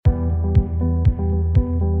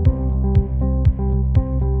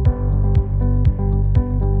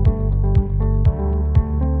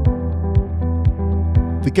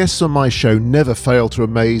The guests on my show never fail to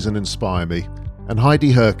amaze and inspire me, and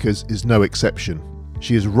Heidi Herkes is no exception.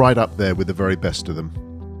 She is right up there with the very best of them.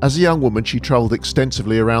 As a young woman, she travelled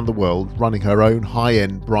extensively around the world, running her own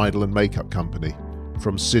high-end bridal and makeup company,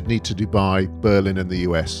 from Sydney to Dubai, Berlin and the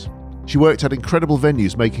US. She worked at incredible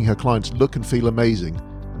venues, making her clients look and feel amazing,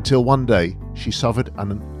 until one day she suffered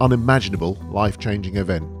an unimaginable, life-changing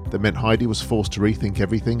event that meant Heidi was forced to rethink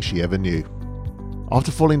everything she ever knew.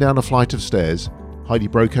 After falling down a flight of stairs, Heidi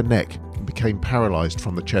broke her neck and became paralysed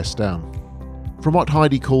from the chest down. From what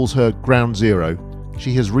Heidi calls her ground zero,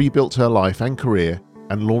 she has rebuilt her life and career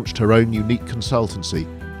and launched her own unique consultancy,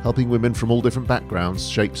 helping women from all different backgrounds,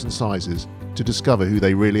 shapes and sizes to discover who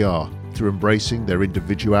they really are through embracing their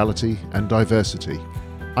individuality and diversity.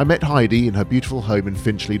 I met Heidi in her beautiful home in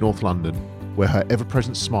Finchley, North London, where her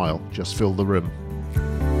ever-present smile just filled the room.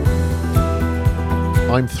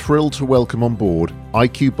 I'm thrilled to welcome on board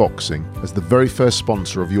IQ Boxing as the very first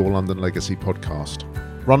sponsor of Your London Legacy podcast.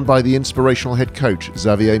 Run by the inspirational head coach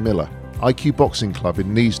Xavier Miller, IQ Boxing Club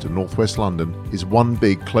in Neasden, northwest London, is one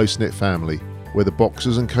big close-knit family where the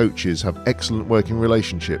boxers and coaches have excellent working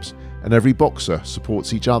relationships and every boxer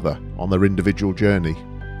supports each other on their individual journey.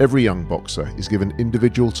 Every young boxer is given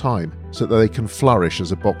individual time so that they can flourish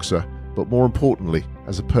as a boxer, but more importantly,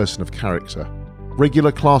 as a person of character.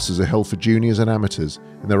 Regular classes are held for juniors and amateurs,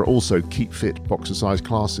 and there are also Keep Fit boxer-sized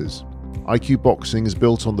classes. IQ Boxing is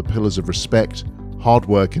built on the pillars of respect, hard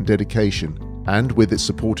work and dedication, and with its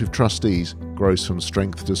supportive trustees, grows from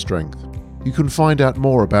strength to strength. You can find out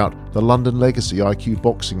more about the London legacy IQ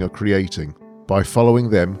Boxing are creating by following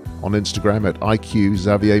them on Instagram at IQ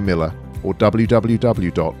Xavier Miller or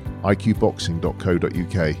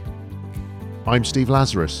www.iqboxing.co.uk. I'm Steve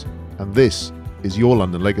Lazarus, and this is Your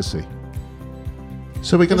London Legacy.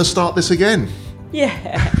 So we're going to start this again.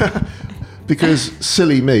 Yeah. Because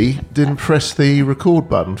silly me didn't press the record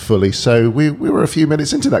button fully, so we were a few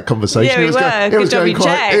minutes into that conversation. Yeah, it was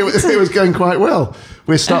going quite well.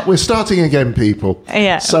 We're starting again, people.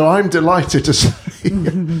 Yeah. So I'm delighted to say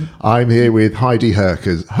I'm here with Heidi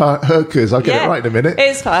Herkes. Herkes, I'll get it right in a minute.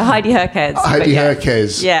 It's fine, Heidi Herkes. Heidi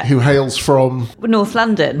Herkes, who hails from North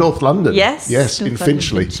London. North London. Yes, in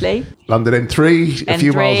Finchley. Finchley. London N3, a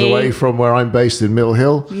few miles away from where I'm based in Mill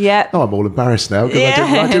Hill. Yeah. Oh, I'm all embarrassed now because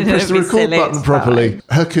I didn't press the record button properly.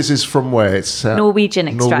 Herkes is from where? It's Norwegian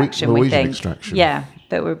extraction, we think. Extraction. Yeah,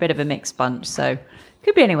 but we're a bit of a mixed bunch, so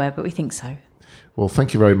could be anywhere, but we think so. Well,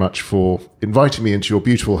 thank you very much for inviting me into your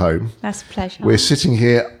beautiful home. That's a pleasure. We're sitting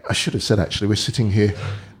here, I should have said actually, we're sitting here,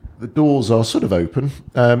 the doors are sort of open.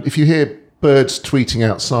 If you hear birds tweeting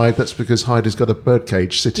outside, that's because Heidi's got a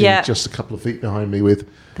birdcage sitting just a couple of feet behind me with...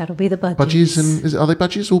 That'll be the budgies. Budgies, and are they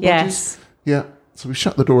budgies? All budgies? Yes. Yeah. So we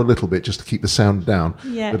shut the door a little bit just to keep the sound down.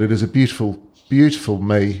 Yeah. But it is a beautiful, beautiful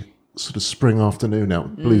May sort of spring afternoon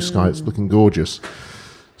out. Blue sky, it's looking gorgeous.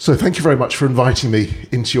 So thank you very much for inviting me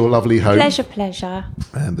into your lovely home. Pleasure.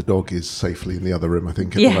 And the dog is safely in the other room, I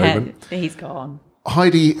think, at the moment. Yeah, he's gone.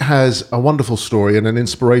 Heidi has a wonderful story and an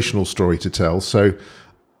inspirational story to tell. So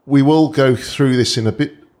we will go through this in a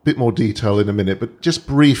bit more detail in a minute, but just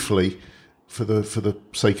briefly, for the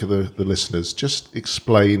sake of the listeners, just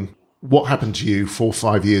explain what happened to you 4 or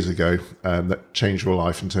 5 years ago that changed your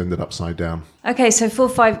life and turned it upside down. Okay, so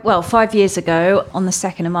 5 years ago, on the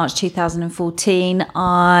 2nd of March 2014,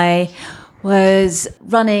 I was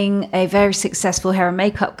running a very successful hair and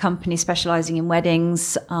makeup company specialising in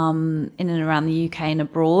weddings in and around the UK and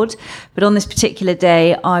abroad. But on this particular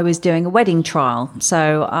day, I was doing a wedding trial.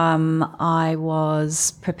 So I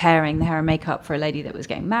was preparing the hair and makeup for a lady that was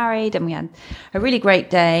getting married, and we had a really great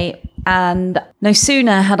day. And no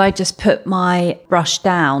sooner had I just put my brush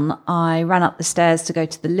down, I ran up the stairs to go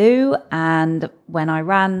to the loo. And when I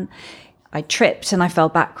ran, I tripped and I fell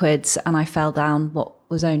backwards and I fell down what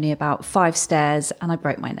was only about 5 stairs, and I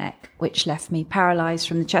broke my neck, which left me paralysed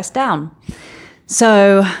from the chest down.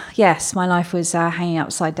 So, yes, my life was hanging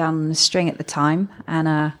upside down on a string at the time,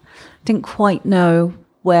 and didn't quite know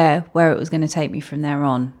where it was going to take me from there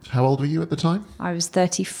on. How old were you at the time? I was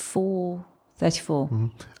 34. Mm-hmm.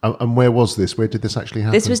 And where was this? Where did this actually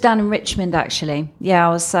happen? This was down in Richmond, actually. Yeah,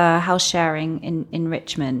 I was house sharing in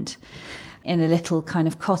Richmond in a little kind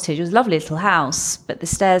of cottage. It was a lovely little house, but the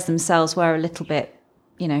stairs themselves were a little bit,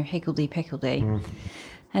 higgledy-pickledy.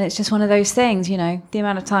 And it's just one of those things, the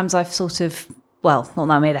amount of times I've sort of, not that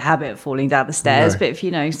I made a habit of falling down the stairs, but if,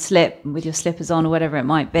 slip with your slippers on or whatever it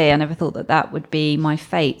might be, I never thought that would be my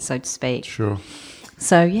fate, so to speak. Sure.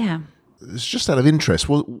 So, yeah. It's just out of interest.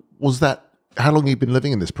 Was that How long have you been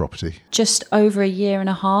living in this property? Just over a year and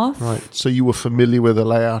a half. Right. So you were familiar with the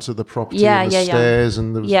layout of the property and the stairs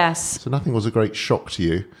and the... Yes. So nothing was a great shock to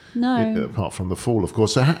you? No. Apart from the fall, of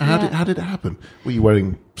course. So how did it happen? Were you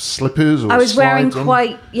wearing slippers or I was wearing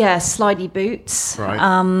slides slidey boots. Right.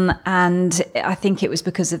 And I think it was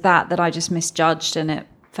because of that I just misjudged and it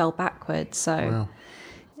fell backwards. So... Wow.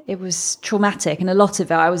 It was traumatic, and a lot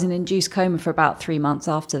of it, I was in induced coma for about 3 months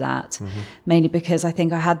after that, mainly because I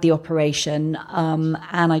think I had the operation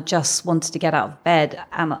and I just wanted to get out of bed,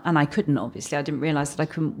 and I couldn't, obviously. I didn't realise that I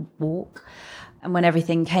couldn't walk. And when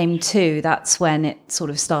everything came to, that's when it sort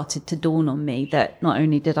of started to dawn on me that not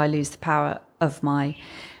only did I lose the power of my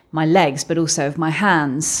legs, but also of my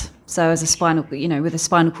hands. So as with a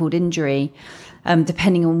spinal cord injury,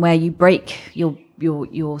 depending on where you break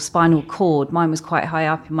your spinal cord, mine was quite high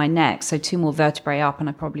up in my neck, so 2 more vertebrae up and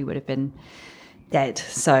I probably would have been dead.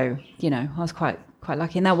 So I was quite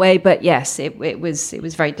lucky in that way, but yes, it was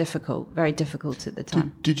very difficult at the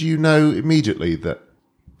time. Did you know immediately that,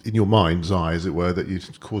 in your mind's eye, as it were, that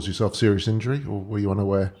you'd caused yourself serious injury, or were you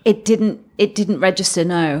unaware? It didn't register,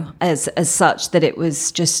 no, as such, that it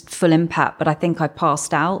was just full impact, but I think I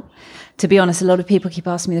passed out. To be honest, a lot of people keep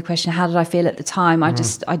asking me the question, how did I feel at the time? I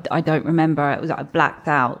don't remember. I blacked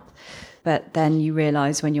out. But then you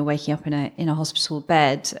realise when you're waking up in a hospital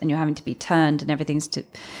bed and you're having to be turned and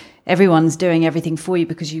everyone's doing everything for you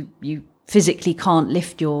because you physically can't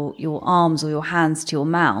lift your arms or your hands to your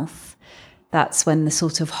mouth. That's when the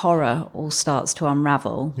sort of horror all starts to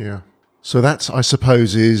unravel. Yeah. So that, I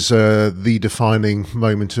suppose, is the defining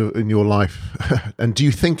moment in your life. And do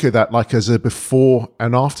you think of that like as a before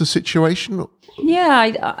and after situation?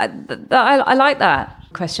 Yeah, I like that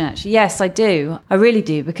question, actually. Yes, I do. I really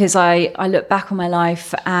do, because I look back on my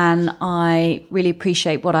life and I really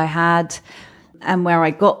appreciate what I had and where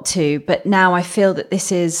I got to. But now I feel that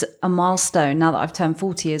this is a milestone, now that I've turned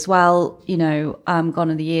 40 as well.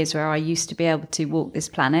 Gone are the years where I used to be able to walk this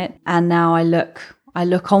planet. And now I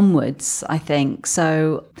look onwards, I think.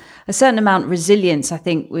 So a certain amount of resilience, I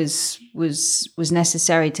think, was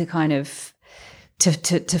necessary to kind of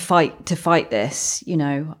to fight this,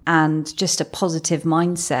 and just a positive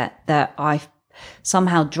mindset that I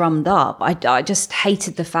somehow drummed up. I just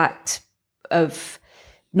hated the fact of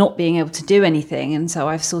not being able to do anything, and so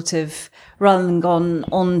I've sort of, rather than gone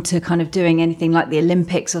on to kind of doing anything like the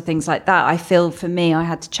Olympics or things like that, I feel for me I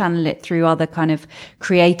had to channel it through other kind of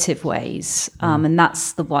creative ways, and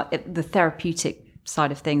that's the therapeutic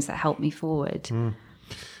side of things that helped me forward.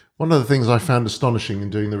 One of the things I found astonishing in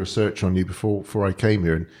doing the research on you before I came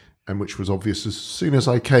here, and which was obvious as soon as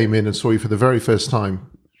I came in and saw you for the very first time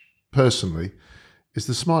personally, is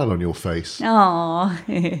the smile on your face. Oh,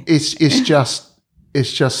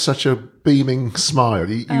 It's just such a beaming smile.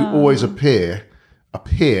 You always appear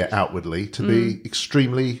outwardly to be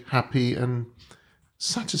extremely happy and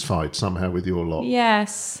satisfied somehow with your lot.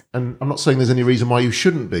 Yes. And I'm not saying there's any reason why you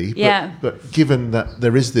shouldn't be, but given that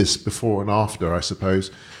there is this before and after, I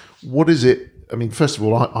suppose, what is it? I mean, first of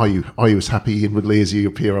all, are you as happy inwardly as you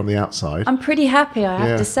appear on the outside? I'm pretty happy, I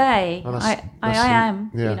have to say. Well, I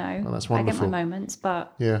am. Yeah. Well, that's wonderful. I get my moments,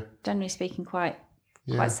 but generally speaking, quite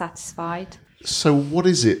satisfied. So what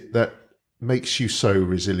is it that makes you so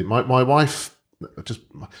resilient? My wife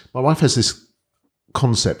has this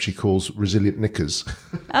concept she calls resilient knickers.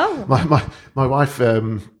 Oh. my wife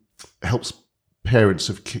helps parents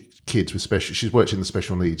of kids with special. She's worked in the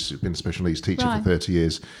special needs. She's been a special needs teacher for 30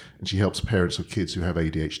 years, and she helps parents of kids who have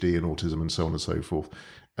ADHD and autism and so on and so forth.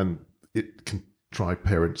 And it can drive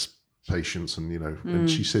parents' patience, and and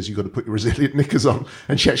she says you've got to put your resilient knickers on,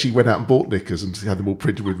 and she actually went out and bought knickers and had them all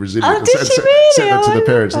printed with resilient and sent them to the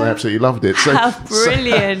parents, and they absolutely loved it. So, how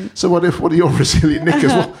brilliant. So what are your resilient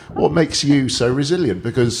knickers? What makes you so resilient?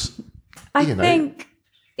 Because I think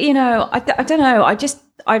I don't know,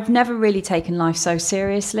 I've never really taken life so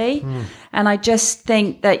seriously, and I just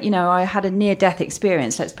think that I had a near-death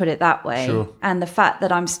experience, let's put it that way. Sure. And the fact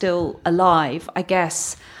that I'm still alive, I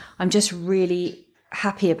guess I'm just really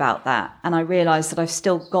happy about that, and I realize that I've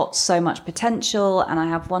still got so much potential, and I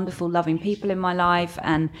have wonderful loving people in my life,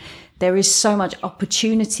 and there is so much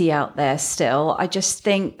opportunity out there still. I just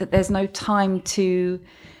think that there's no time to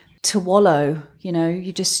wallow.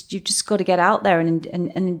 You just got to get out there and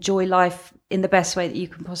enjoy life in the best way that you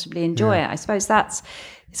can possibly enjoy it. I suppose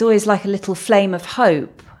it's always like a little flame of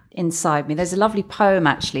hope inside me. There's a lovely poem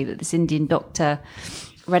actually that this Indian doctor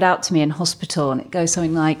read out to me in hospital, and it goes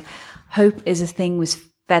something like, hope is a thing with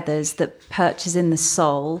feathers that perches in the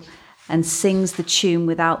soul and sings the tune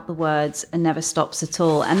without the words and never stops at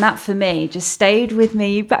all. And that for me just stayed with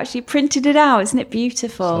me. You've actually printed it out. Isn't it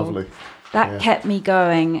beautiful? It's lovely. That kept me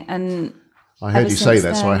going. And I heard you say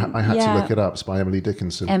that, so then. I had to look it up. It's by Emily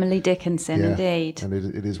Dickinson. Emily Dickinson, indeed. And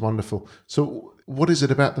it is wonderful. So what is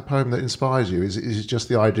it about the poem that inspires you? Is it just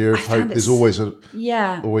the idea of hope? There's always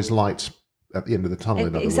always light at the end of the tunnel,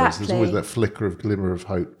 in other words. There's always that flicker of glimmer of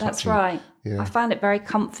hope. That's right. Yeah. I found it very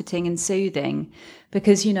comforting and soothing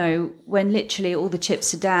because, when literally all the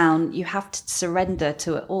chips are down, you have to surrender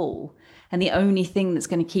to it all. And the only thing that's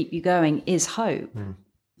going to keep you going is hope and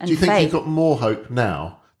Do you think faith. you've got more hope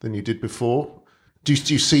now than you did before? Do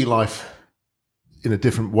you see life in a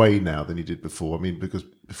different way now than you did before? I mean, because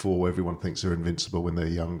before everyone thinks they're invincible when they're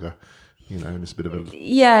younger, and it's a bit of a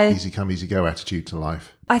easy come, easy go attitude to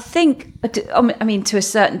life. I think, to a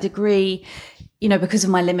certain degree, because of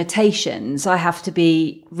my limitations, I have to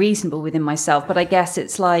be reasonable within myself. But I guess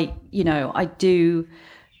it's like, I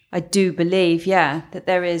do believe, that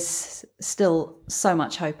there is still so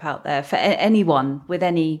much hope out there for anyone with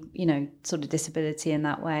any, sort of disability in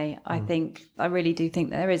that way. I really do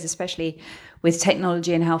think there is, especially with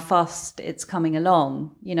technology and how fast it's coming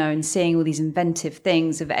along, and seeing all these inventive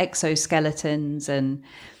things of exoskeletons and,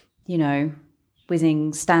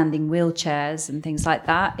 whizzing standing wheelchairs and things like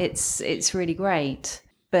that. It's really great,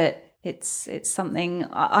 but it's something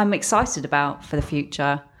I'm excited about for the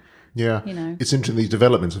future. Yeah, it's interesting, these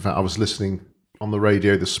developments. In fact, I was listening on the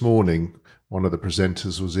radio this morning. One of the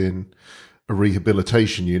presenters was in a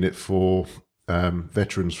rehabilitation unit for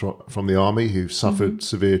veterans from the army who've suffered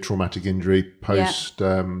severe traumatic injury post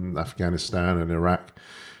Afghanistan and Iraq.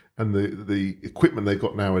 And the equipment they've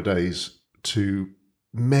got nowadays to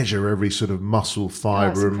measure every sort of muscle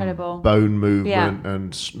fibre and bone movement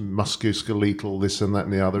and musculoskeletal, this and that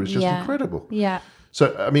and the other is just incredible. Yeah.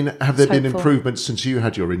 So, I mean, have there been improvements since you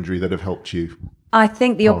had your injury that have helped you? I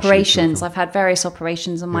think the operations, I've had various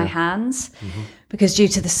operations on my hands because due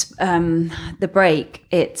to the break,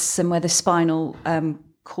 and where the spinal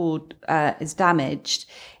cord is damaged,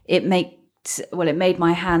 it made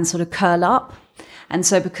my hands sort of curl up. And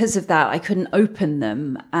so because of that, I couldn't open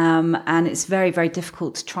them. And it's very, very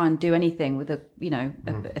difficult to try and do anything with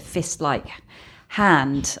a fist-like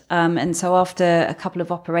hand. And so after a couple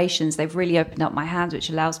of operations, they've really opened up my hands, which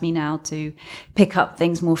allows me now to pick up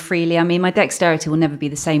things more freely. I mean, my dexterity will never be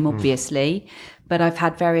the same, obviously, but I've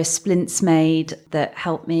had various splints made that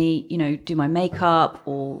help me, do my makeup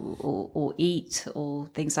or eat or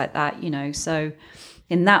things like that, So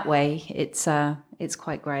in that way, it's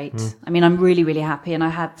quite great. I mean, I'm really, really happy, and I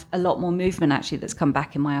have a lot more movement actually that's come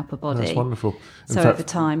back in my upper body. That's wonderful. In fact, over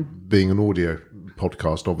time, being an audio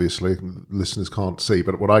podcast, obviously listeners can't see,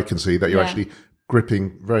 but what I can see that you're actually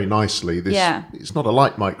gripping very nicely. It's not a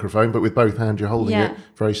light microphone, but with both hands you're holding it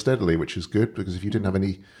very steadily, which is good because if you didn't have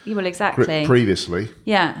any grip previously,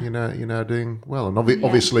 you're now doing well. And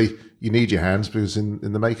obviously you need your hands because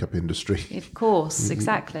in the makeup industry, of course,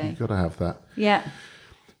 exactly, you've got to have that. Yeah.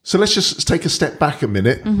 So let's just take a step back a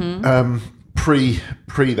minute, pre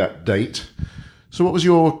that date. So what was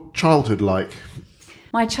your childhood like?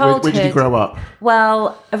 My childhood... Where did you grow up?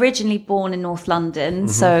 Well, originally born in North London,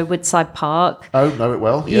 so Woodside Park. Oh, know it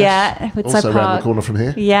well, yes. Yeah, Woodside also Park. Also around the corner from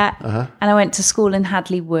here. Yeah, and I went to school in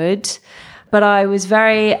Hadley Wood. But I was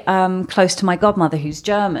very close to my godmother, who's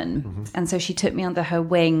German. And so she took me under her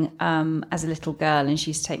wing as a little girl, and she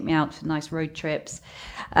used to take me out for nice road trips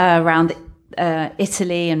around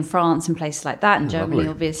Italy and France and places like that, and Germany,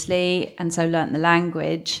 obviously, and so learnt the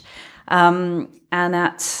language. And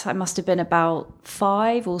I must have been about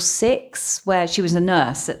 5 or 6, where she was a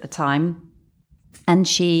nurse at the time, and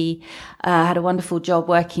she had a wonderful job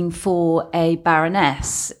working for a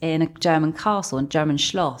baroness in a German castle, in German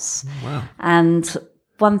Schloss. Oh, wow. And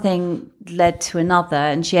one thing led to another,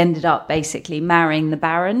 and she ended up basically marrying the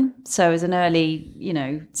Baron. So as an early,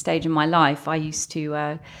 stage in my life, I used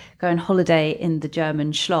to go on holiday in the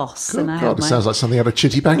German Schloss. God, it sounds like something out of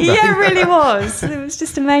Chitty Bang Bang. Yeah, it really was. It was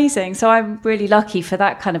just amazing. So I'm really lucky for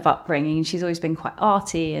that kind of upbringing. She's always been quite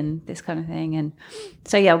arty and this kind of thing. And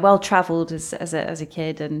so, well-travelled as a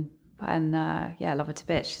kid, and I love her to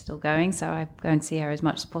bits. She's still going, so I go and see her as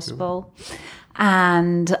much as possible. Cool.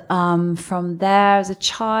 And from there, as a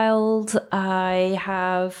child, I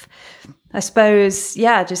have, I suppose,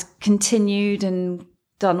 just continued and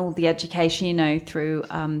done all the education, through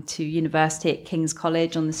to university at King's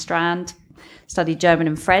College on the Strand. Studied German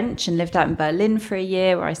and French, and lived out in Berlin for a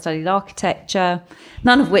year where I studied architecture,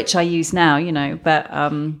 none of which I use now, but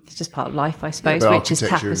it's just part of life, I suppose, which is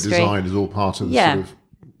tapestry. Architecture and design is all part of the sort of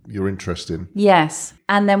your interest in. Yes.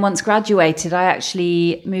 And then once graduated, I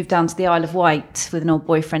actually moved down to the Isle of Wight with an old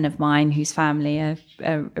boyfriend of mine whose family are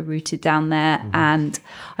rooted down there. Mm-hmm. And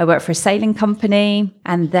I worked for a sailing company.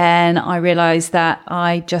 And then I realized that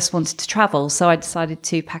I just wanted to travel. So I decided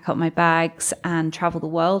to pack up my bags and travel the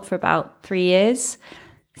world for about 3 years.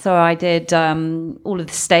 So I did all of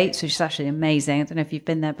the States, which is actually amazing. I don't know if you've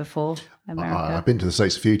been there before. America. I've been to the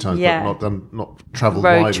States a few times, but not travelled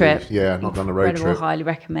road widely. trip. Yeah, not done a road trip. Highly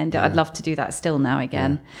recommend it. Yeah. I'd love to do that still now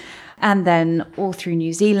again. Yeah. And then all through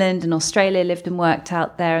New Zealand and Australia, lived and worked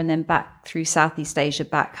out there, and then back through Southeast Asia,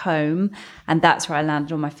 back home. And that's where I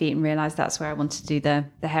landed on my feet and realised that's where I wanted to do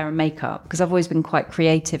the hair and makeup, because I've always been quite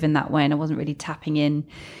creative in that way, and I wasn't really tapping in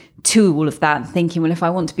to all of that and thinking, well, if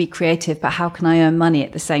I want to be creative, but how can I earn money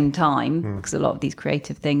at the same time? Because a lot of these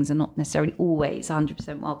creative things are not necessarily always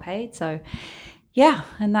 100% well paid. So yeah,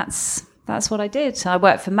 and that's what I did. So I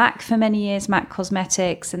worked for MAC for many years, MAC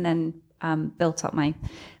Cosmetics, and then built up my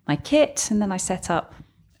kit, and then I set up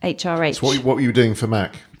HRH. So what were you doing for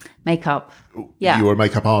MAC? Makeup. Yeah. You were a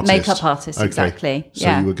makeup artist? Makeup artist, okay. Exactly.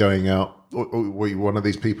 So you were going out. Were you one of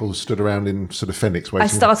these people who stood around in sort of Phoenix waiting? I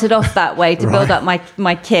started off that way to build up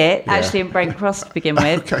my kit, actually in Brent Cross to begin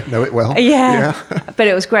with. Okay, know it well. Yeah. But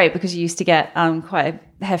it was great because you used to get quite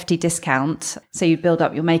a hefty discount. So you'd build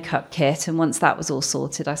up your makeup kit, and once that was all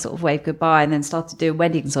sorted, I sort of waved goodbye and then started doing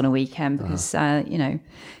weddings on a weekend because,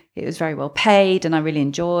 it was very well paid and I really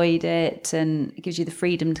enjoyed it, and it gives you the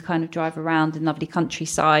freedom to kind of drive around in lovely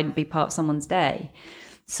countryside and be part of someone's day.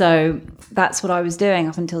 So that's what I was doing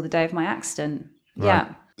up until the day of my accident. Right.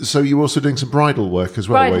 Yeah. So you were also doing some bridal work as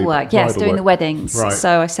well? Bridal work, yes, doing the weddings. Right.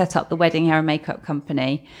 So I set up the wedding hair and makeup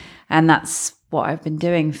company, and that's what I've been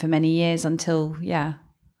doing for many years until that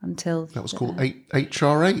was called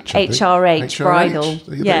HRH. HRH Bridal.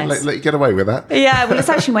 Yes. Let you get away with that. Yeah, well, it's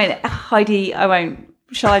actually Heidi. I won't.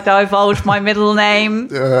 Shall I divulge my middle name?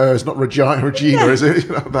 It's not Regina, is it?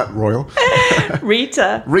 That royal.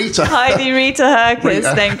 Rita. Heidi Rita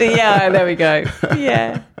Herkes named it. Yeah, there we go.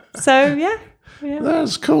 Yeah. So, yeah.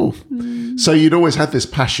 That's cool. So you'd always had this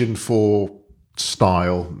passion for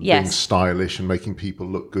style, being stylish and making people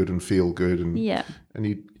look good and feel good. And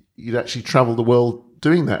you'd actually travel the world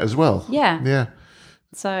doing that as well. Yeah. Yeah.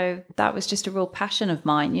 So that was just a real passion of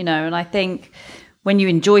mine, and I think when you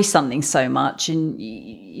enjoy something so much, and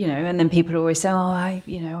and then people always say,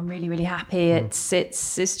 I'm really, really happy. It's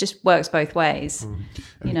just works both ways.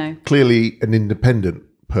 Clearly an independent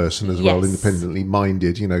person as well, independently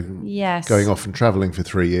minded. Yes. Going off and traveling for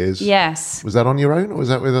 3 years. Yes. Was that on your own, or was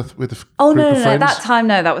that with a group of friends? No. That time,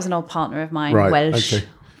 no. That was an old partner of mine, Welsh. Okay.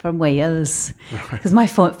 From Wales, because my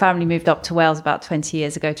family moved up to Wales about 20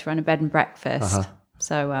 years ago to run a bed and breakfast. Uh-huh.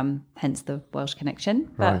 So hence the Welsh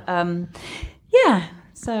connection. But yeah.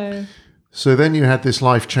 So then you had this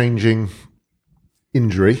life-changing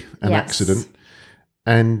injury, an accident,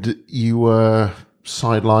 and you were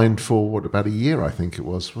sidelined for about a year, I think it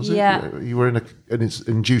was it? Yeah. You were in an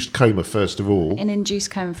induced coma first of all. In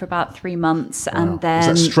induced coma for about 3 months, and then...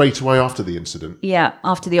 Was that straight away after the incident? Yeah,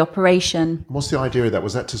 after the operation. What's the idea of that?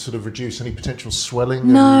 Was that to sort of reduce any potential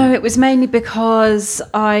swelling? No, it was mainly because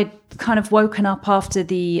I'd kind of woken up after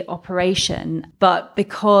the operation, but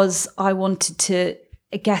because I wanted to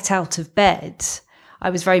get out of bed, I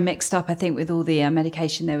was very mixed up, I think, with all the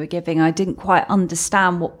medication they were giving. I didn't quite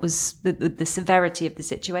understand what was the severity of the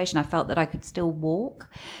situation. I felt that I could still walk.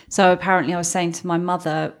 So apparently I was saying to my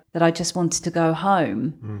mother that I just wanted to go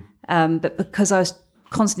home. But because I was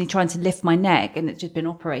constantly trying to lift my neck and it's just been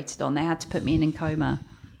operated on, they had to put me in coma.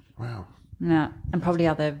 Wow. Yeah, and probably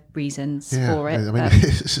other reasons for it. I mean,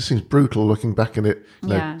 it seems brutal looking back on it,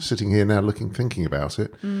 sitting here now thinking about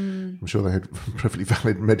it. I'm sure they had perfectly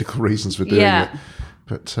valid medical reasons for doing it.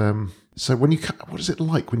 But so what is it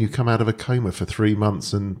like when you come out of a coma for 3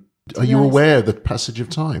 months, and are you aware of the passage of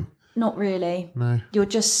time? Not really. No. You're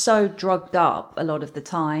just so drugged up a lot of the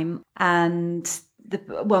time, and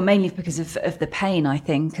mainly because of the pain, I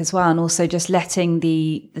think, as well, and also just letting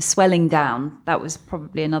the swelling down. That was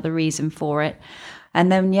probably another reason for it.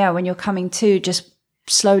 And then, when you're coming to, just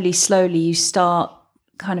slowly, you start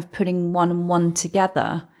kind of putting one and one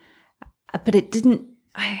together. But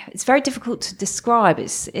it's very difficult to describe.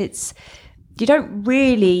 It's you don't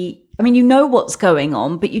really, you know what's going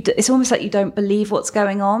on, but it's almost like you don't believe what's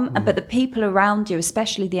going on. But the people around you,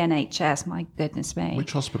 especially the NHS, my goodness me.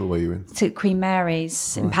 Which hospital were you in? To Queen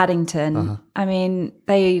Mary's in Paddington. Uh-huh.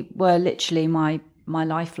 They were literally my my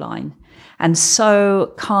lifeline, and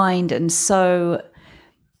so kind and so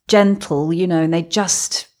gentle, you know, and they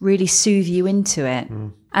just really soothe you into it.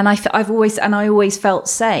 And I always felt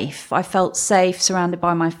safe. I felt safe surrounded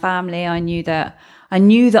by my family. I knew that I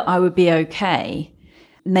knew that I would be okay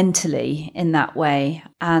mentally in that way.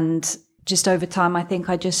 And just over time, I think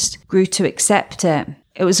I just grew to accept it.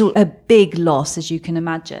 It was a big loss, as you can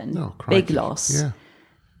imagine. Oh, crikey. Big loss. Yeah.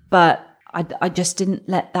 But I just didn't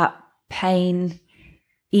let that pain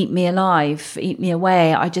eat me alive, eat me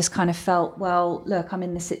away. I just kind of felt, well, look, I'm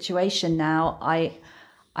in this situation now.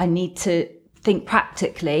 I need to think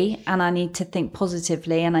practically, and I need to think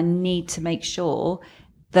positively, and I need to make sure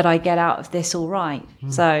that I get out of this all right.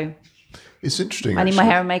 So it's interesting. I need my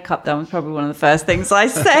hair and makeup done was probably one of the first things I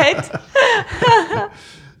said.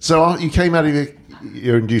 So you came out of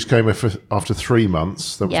your induced coma after 3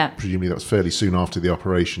 months. Presumably that was fairly soon after the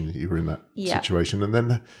operation you were in that situation. And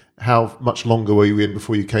then how much longer were you in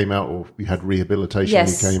before you came out, or you had rehabilitation when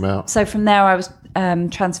you came out? So from there I was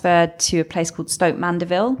transferred to a place called Stoke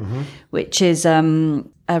Mandeville, which is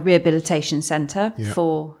a rehabilitation centre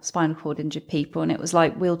for spinal cord injured people. And it was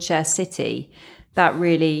like Wheelchair City. That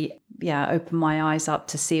really opened my eyes up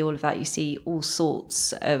to see all of that. You see all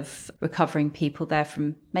sorts of recovering people there,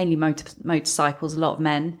 from mainly motorcycles, a lot of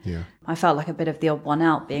men. Yeah. I felt like a bit of the odd one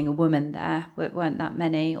out being a woman there. There weren't that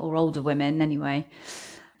many, or older women anyway.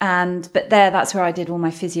 But that's where I did all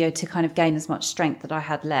my physio to kind of gain as much strength that I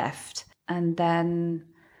had left. And then,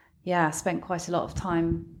 spent quite a lot of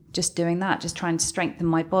time just doing that, just trying to strengthen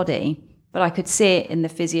my body. But I could see it in the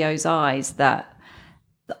physio's eyes that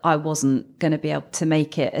I wasn't going to be able to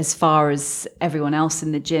make it as far as everyone else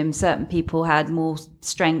in the gym. Certain people had more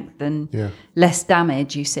strength and less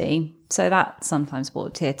damage, you see. So that sometimes brought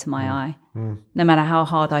a tear to my eye. No matter how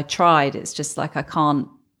hard I tried, it's just like I can't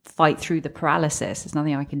fight through the paralysis. There's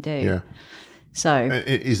nothing I can do. Yeah. So,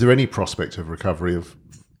 is there any prospect of recovery of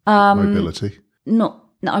mobility? No,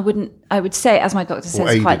 I wouldn't. I would say, as my doctor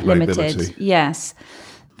says, it's quite limited. Mobility. Yes.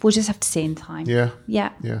 We'll just have to see in time. Yeah.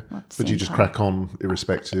 But you just crack on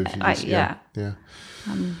irrespective.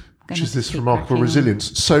 Which is this remarkable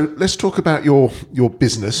resilience. So let's talk about your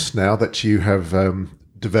business now that you have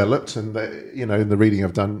developed. And, in the reading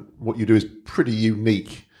I've done, what you do is pretty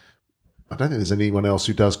unique. I don't think there's anyone else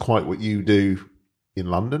who does quite what you do in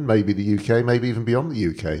London, maybe the UK, maybe even beyond the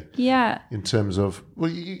UK. Yeah. In terms of,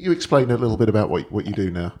 you explain a little bit about what you do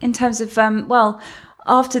now. In terms of,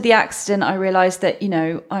 after the accident, I realised that,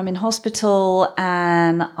 I'm in hospital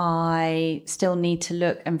and I still need to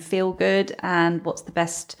look and feel good. And what's the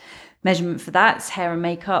best measurement for that? It's hair and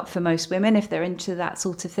makeup for most women, if they're into that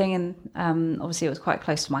sort of thing. And obviously it was quite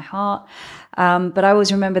close to my heart. But I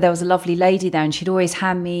always remember there was a lovely lady there, and she'd always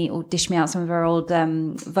hand me or dish me out some of her old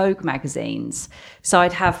Vogue magazines. So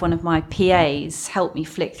I'd have one of my PAs help me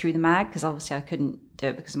flick through the mag, because obviously I couldn't do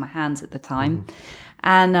it because of my hands at the time.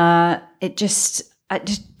 And it just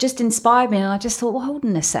inspired me. And I just thought, well, hold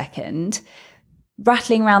on a second.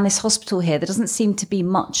 Rattling around this hospital here, there doesn't seem to be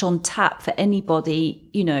much on tap for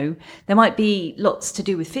anybody. There might be lots to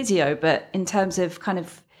do with physio, but in terms of kind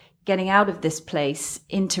of getting out of this place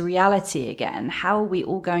into reality again, how are we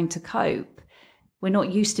all going to cope? We're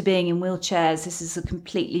not used to being in wheelchairs. This is a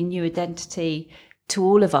completely new identity to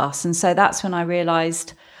all of us. And so that's when I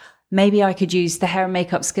realized maybe I could use the hair and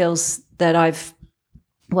makeup skills that I've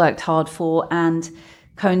worked hard for and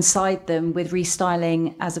coincide them with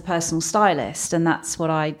restyling as a personal stylist. And that's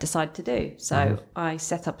what I decided to do. So I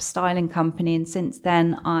set up a styling company, and since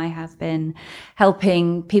then I have been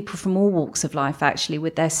helping people from all walks of life actually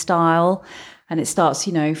with their style. And it starts,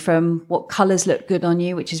 from what colours look good on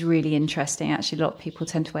you, which is really interesting. Actually, a lot of people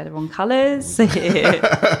tend to wear the wrong colours. Now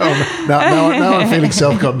I'm feeling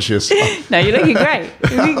self-conscious. No, you're looking great.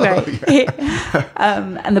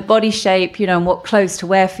 And the body shape, and what clothes to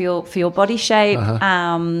wear for your body shape,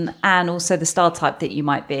 and also the style type that you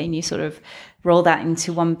might be. And you sort of roll that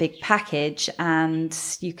into one big package, and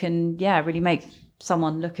you can, really make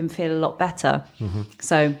someone look and feel a lot better.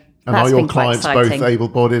 So. And are your clients both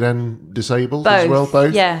able-bodied and disabled as well?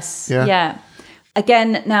 Both? Yes. Yeah.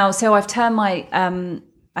 Again, now, so I've turned my, I'm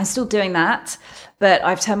still doing that, but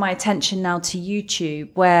I've turned my attention now to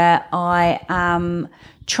YouTube, where I am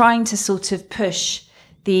trying to sort of push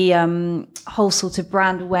the whole sort of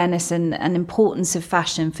brand awareness and importance of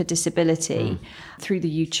fashion for disability through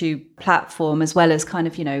the YouTube platform, as well as kind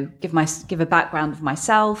of, give a background of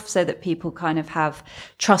myself so that people kind of have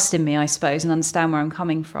trust in me, I suppose, and understand where I'm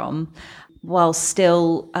coming from, while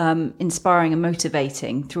still inspiring and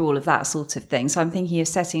motivating through all of that sort of thing. So I'm thinking of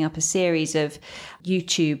setting up a series of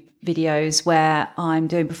YouTube videos where I'm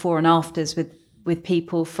doing before and afters with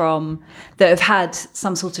people that have had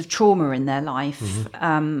some sort of trauma in their life,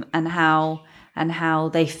 and how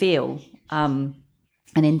they feel.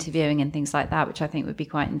 and interviewing and things like that, which I think would be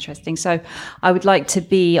quite interesting. So I would like to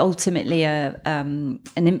be ultimately an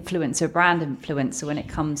influencer, a brand influencer when it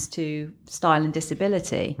comes to style and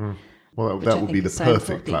disability. Well, that would be the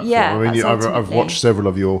perfect platform. Yeah, I mean, I've watched several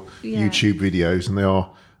of your YouTube videos, and they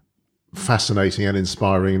are fascinating and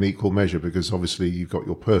inspiring in equal measure, because obviously you've got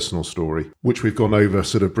your personal story, which we've gone over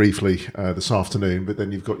sort of briefly this afternoon, but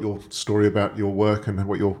then you've got your story about your work and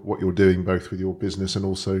what you're doing, both with your business and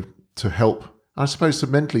also to help, I suppose, to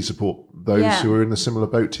mentally support those who are in a similar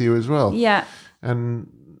boat to you as well. Yeah.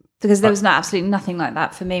 And because there was absolutely nothing like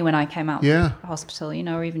that for me when I came out Yeah. of the hospital,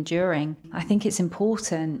 or even during. I think it's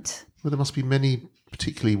important. Well, there must be many,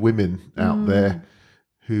 particularly women out there,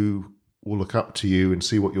 who will look up to you and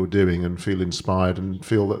see what you're doing and feel inspired and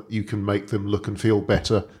feel that you can make them look and feel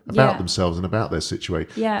better about themselves and about their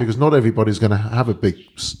situation. Yeah. Because not everybody's going to have a big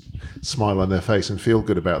smile on their face and feel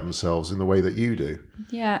good about themselves in the way that you do.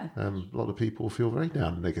 Yeah. A lot of people feel very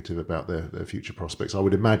down and negative about their future prospects, I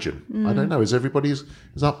would imagine. I don't know. Is everybody as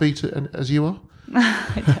upbeat as you are?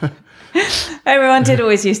 Everyone did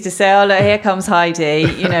always used to say, "Oh, look, here comes Heidi,"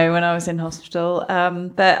 when I was in hospital.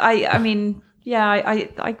 But I mean,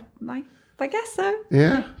 I guess so.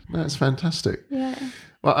 Yeah, that's fantastic. Yeah.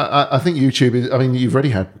 Well, I think YouTube is, you've already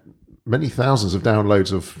had many thousands of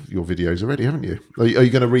downloads of your videos already, haven't you? Are you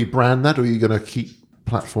going to rebrand that, or are you going to keep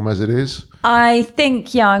platform as it is? I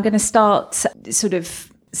think, I'm going to start sort of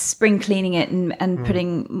spring cleaning it and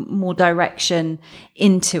putting more direction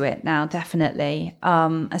into it now, definitely,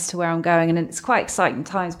 as to where I'm going. And it's quite exciting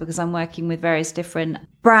times because I'm working with various different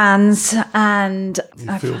brands, and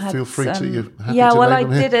feel free to. You're happy yeah, to well, name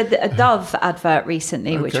I them did a Dove advert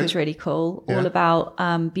recently, Okay. which was really cool, Yeah. all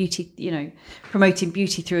about beauty, promoting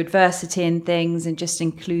beauty through adversity and things, and just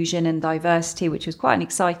inclusion and diversity, which was quite an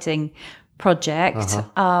exciting project.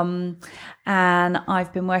 And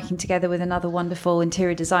I've been working together with another wonderful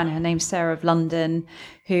interior designer. Her name's Sarah of London,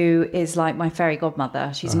 who is like my fairy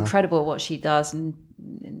godmother. She's incredible at what she does, and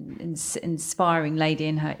inspiring lady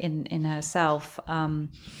in herself.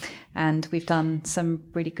 And we've done some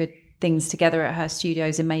really good things together at her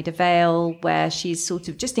studios in Maida Vale, where she's sort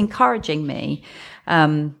of just encouraging me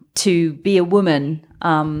to be a woman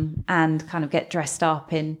and kind of get dressed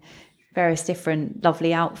up in various different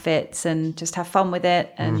lovely outfits and just have fun with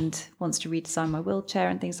it, and wants to redesign my wheelchair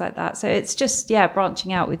and things like that. So it's just,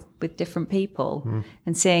 branching out with different people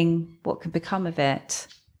and seeing what can become of it.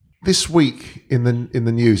 This week in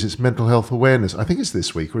the news, it's Mental Health Awareness. I think it's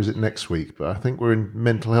this week, or is it next week? But I think we're in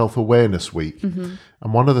Mental Health Awareness Week. And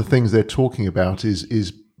one of the things they're talking about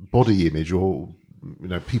is body image, or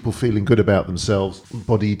people feeling good about themselves,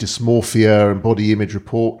 body dysmorphia and body image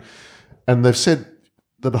report. And they've said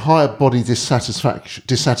that a higher body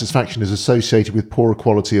dissatisfaction is associated with poorer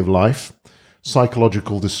quality of life,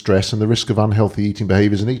 psychological distress, and the risk of unhealthy eating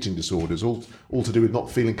behaviours and eating disorders, all to do with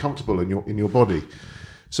not feeling comfortable in your body.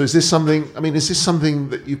 So is this something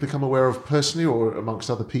that you've become aware of personally, or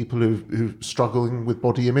amongst other people who are struggling with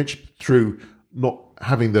body image through not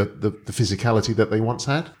having the physicality that they once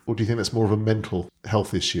had? Or do you think that's more of a mental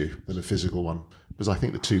health issue than a physical one? Because I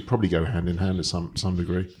think the two probably go hand in hand to some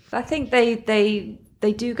degree. I think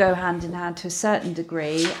they do go hand in hand to a certain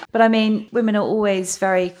degree. But women are always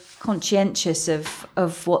very conscientious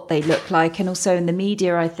of what they look like. And also in the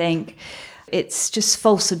media, I think it's just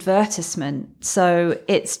false advertisement. So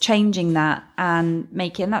it's changing that and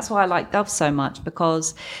that's why I like Dove so much,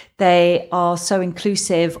 because they are so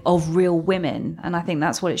inclusive of real women. And I think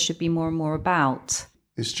that's what it should be more and more about.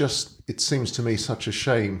 It seems to me such a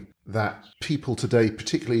shame that people today,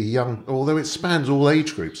 particularly young, although it spans all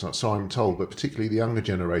age groups, so I'm told, but particularly the younger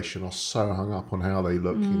generation are so hung up on how they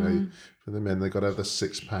look. For the men, they've got to have the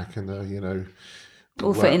six-pack and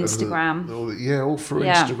all for Instagram. All for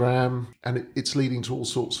Instagram. And it's leading to all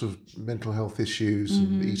sorts of mental health issues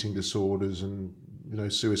and eating disorders and,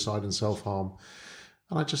 suicide and self-harm.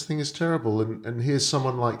 And I just think it's terrible. And here's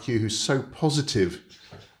someone like you who's so positive,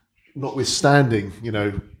 notwithstanding,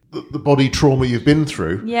 the body trauma you've been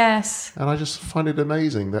through. Yes. And I just find it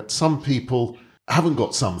amazing that some people haven't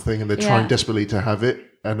got something and they're trying desperately to have it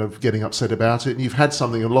and are getting upset about it, and you've had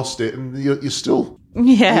something and lost it, and you're still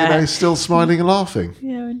still smiling and laughing.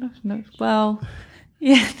 Yeah, no. Well,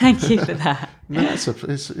 yeah, thank you for that. No, it's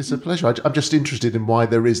a pleasure. I'm just interested in why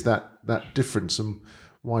there is that difference, and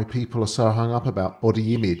why people are so hung up about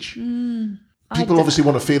body image. People obviously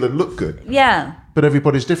want to feel and look good. Yeah. But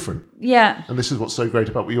everybody's different. Yeah. And this is what's so great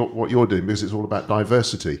about what you're doing, because it's all about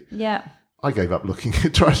diversity. Yeah. I gave up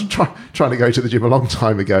trying to go to the gym a long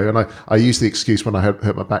time ago, and I used the excuse when I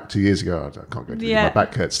hurt my back 2 years ago. I can't go to the gym, my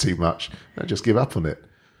back hurts too much. I just give up on it.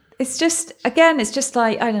 it's just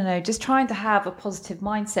like, I don't know, just trying to have a positive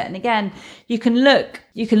mindset. And again, you can look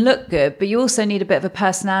good, but you also need a bit of a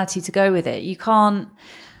personality to go with it. You can't,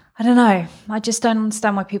 I don't know, I just don't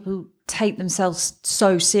understand why people take themselves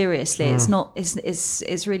so seriously.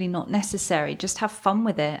 It's really not necessary. Just have fun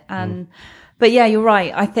with it. And but yeah, you're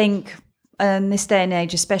right. I think in this day and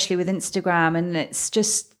age, especially with Instagram, and it's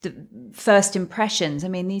just the first impressions. I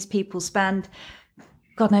mean, these people spend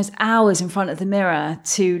God knows hours in front of the mirror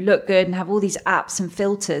to look good and have all these apps and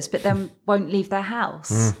filters, but then won't leave their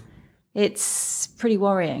house. It's pretty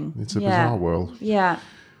worrying. It's a bizarre world. Yeah.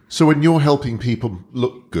 So when you're helping people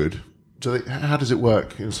look good, how does it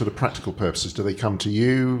work in sort of practical purposes? Do they come to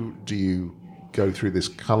you? Do you go through this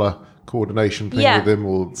colour coordination thing with them?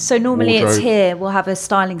 Or so normally wardrobe? It's here. We'll have a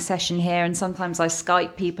styling session here, and sometimes I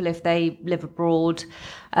Skype people if they live abroad.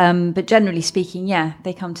 But generally speaking,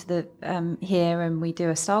 they come to the here, and we do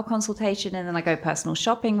a style consultation, and then I go personal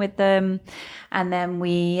shopping with them. And then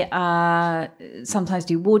we sometimes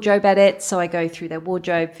do wardrobe edits. So I go through their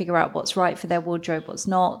wardrobe, figure out what's right for their wardrobe, what's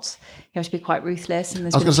not. You have to be quite ruthless, and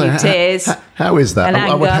there's been a few tears. How is that?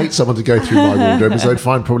 I would hate someone to go through my wardrobe because they'd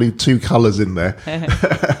find probably 2 colours in there.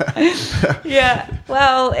 Yeah,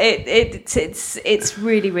 well, it's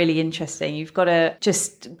really, really interesting. You've got to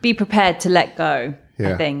just be prepared to let go,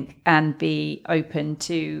 I think, and be open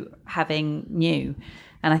to having new.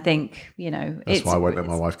 And I think, that's why I won't let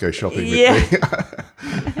my wife go shopping with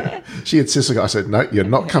me. She insists. I said, no, you're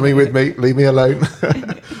not coming with me. Leave me alone.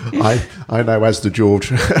 I know as the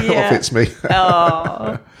George what fits me.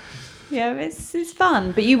 Oh, yeah, it's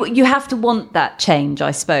fun. But you have to want that change,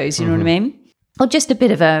 I suppose. You know what I mean? Or just a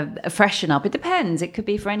bit of a freshen up. It depends. It could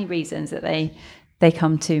be for any reasons that they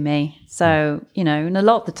come to me. So, and a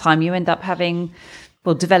lot of the time you end up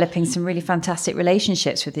developing some really fantastic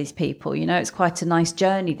relationships with these people. It's quite a nice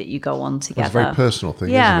journey that you go on together. It's a very personal thing,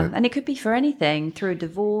 isn't it? And it could be for anything, through a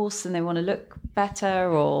divorce and they want to look better,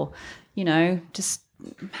 or, just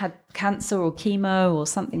had cancer or chemo or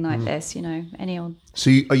something like this, any old. So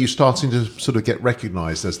are you starting to sort of get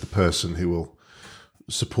recognised as the person who will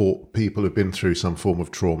support people who've been through some form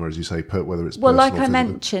of trauma, as you say, whether it's well, like I physical?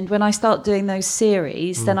 mentioned, when I start doing those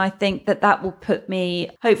series, then I think that will put me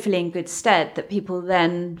hopefully in good stead, that people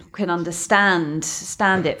then can understand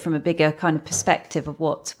it from a bigger kind of perspective of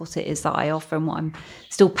what it is that I offer and what I'm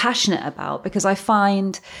still passionate about. Because I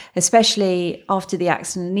find, especially after the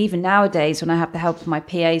accident, and even nowadays when I have the help of my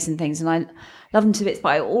PAs and things, and I love them to bits, but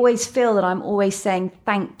I always feel that I'm always saying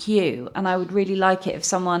thank you. And I would really like it if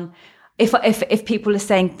someone, if people are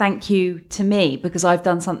saying thank you to me because I've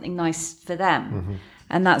done something nice for them.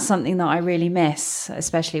 And that's something that I really miss,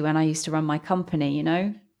 especially when I used to run my company,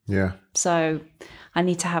 Yeah. So I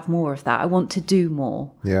need to have more of that. I want to do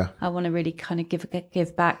more. Yeah. I want to really kind of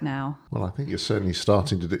give back now. Well, I think you're certainly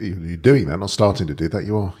starting to do, you're doing that, not starting to do that.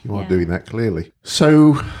 You are doing that clearly.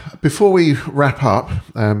 So before we wrap up,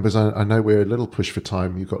 because I know we're a little pushed for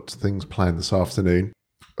time, you've got things planned this afternoon.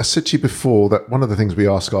 I said to you before that one of the things we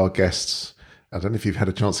ask our guests, I don't know if you've had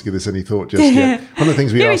a chance to give this any thought just yet. One of the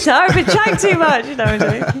things we ask... I've been chatting too much.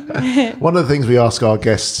 One of the things we ask our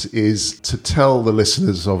guests is to tell the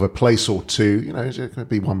listeners of a place or two, it could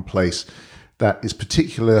be one place that is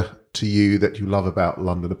particular to you that you love about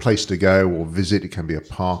London, a place to go or visit. It can be a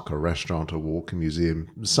park, a restaurant, a walk, a museum,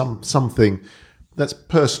 something that's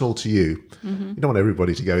personal to you. You don't want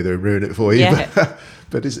everybody to go there and ruin it for you. Yeah.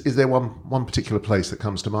 But is there one particular place that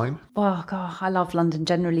comes to mind? Oh, God, I love London,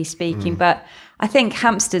 generally speaking. But I think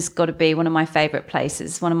Hampstead's got to be one of my favourite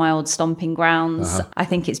places, one of my old stomping grounds. I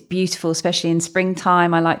think it's beautiful, especially in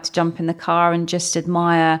springtime. I like to jump in the car and just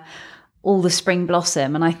admire all the spring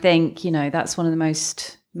blossom. And I think, that's one of the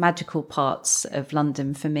most magical parts of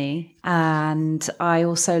London for me. And I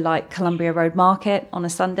also like Columbia Road Market on a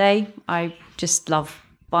Sunday. I just love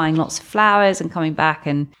buying lots of flowers and coming back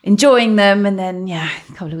and enjoying them. And then, a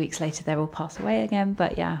couple of weeks later, they're all passed away again.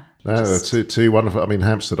 But that's too wonderful. I mean,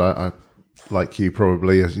 Hampstead, I like you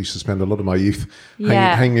probably, I used to spend a lot of my youth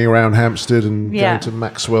hanging around Hampstead and going to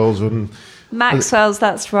Maxwell's. Maxwell's,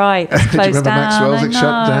 that's right. That's closed do you remember down. Maxwell's? It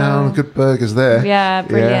shut down. Good burgers there. Yeah,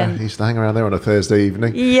 brilliant. Yeah, I used to hang around there on a Thursday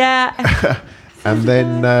evening. Yeah. And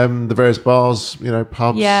then the various bars,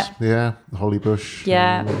 pubs. Yeah. The Hollybush.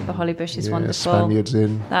 Yeah, the Hollybush is wonderful. Spaniards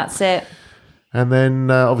Inn. That's it. And then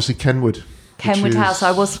obviously Kenwood. Kenwood House.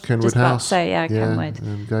 I was Kenwood just House. about to say, Kenwood.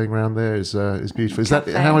 And going around there is beautiful.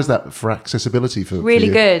 How is that for accessibility for really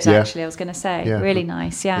you? Good, actually, I was going to say. Yeah. Really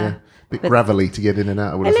nice, A bit gravelly to get in and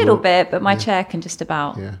out. A little bit, but my chair can just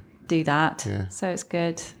about do that. Yeah. So it's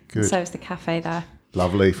good. Good. So is the cafe there.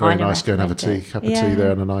 Lovely, very Highly nice. Go and have a recommend it. cup of tea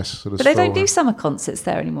there and a nice sort of But they don't stroll do summer concerts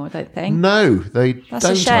there anymore, I don't think. No, they That's a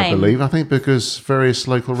don't, I shame. believe. I think because various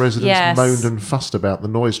local residents Yes. moaned and fussed about the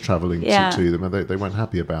noise travelling Yeah. to them, and they weren't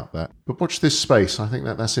happy about that. But watch this space. I think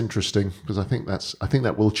that's interesting, because I think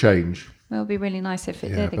that will change. It would be really nice if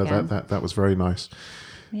it Yeah, did but again. that was very nice.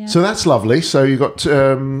 Yeah. So that's lovely. So you've got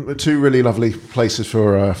two really lovely places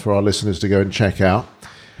for our listeners to go and check out.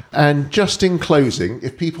 And just in closing,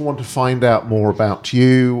 if people want to find out more about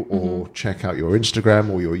you or check out your Instagram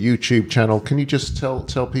or your YouTube channel, can you just tell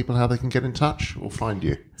people how they can get in touch or find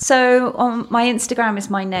you? So on my Instagram is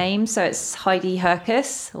my name, so it's Heidi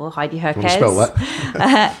Herkes or Heidi Herkes. You want to spell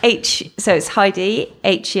that? So it's Heidi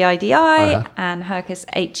Heidi and Herkes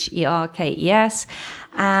Herkes,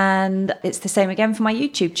 and it's the same again for my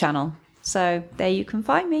YouTube channel. So there you can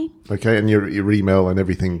find me. Okay, and your email and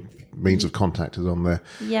everything, means of contact is on there.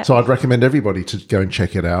 Yep. So I'd recommend everybody to go and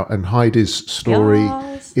check it out. And Heidi's story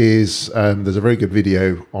is, there's a very good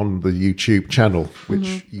video on the YouTube channel,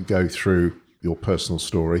 which you go through your personal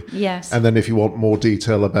story. Yes. And then if you want more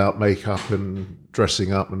detail about makeup and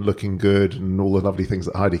dressing up and looking good and all the lovely things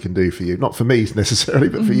that Heidi can do for you, not for me necessarily,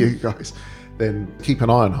 but for you guys, then keep an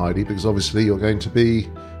eye on Heidi, because obviously you're going to be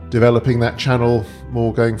developing that channel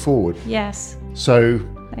more going forward. Yes. So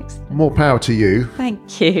Excellent. more power to you.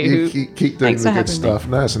 Thank you. You keep doing Thanks the for good having stuff.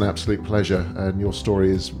 No, it's an absolute pleasure. And your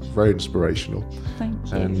story is very inspirational.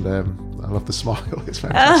 Thank you. And I love the smile. It's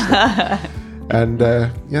fantastic. And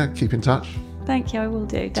keep in touch. Thank you. I will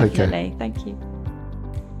do. Take care. Definitely. Thank you.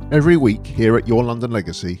 Every week here at Your London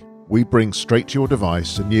Legacy, we bring straight to your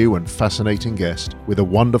device a new and fascinating guest with a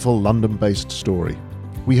wonderful London-based story.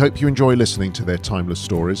 We hope you enjoy listening to their timeless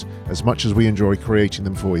stories as much as we enjoy creating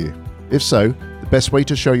them for you. If so, the best way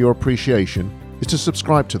to show your appreciation is to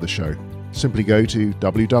subscribe to the show. Simply go to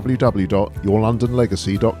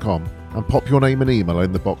www.yourlondonlegacy.com and pop your name and email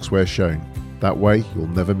in the box where shown. That way, you'll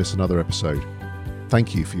never miss another episode.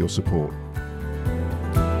 Thank you for your support.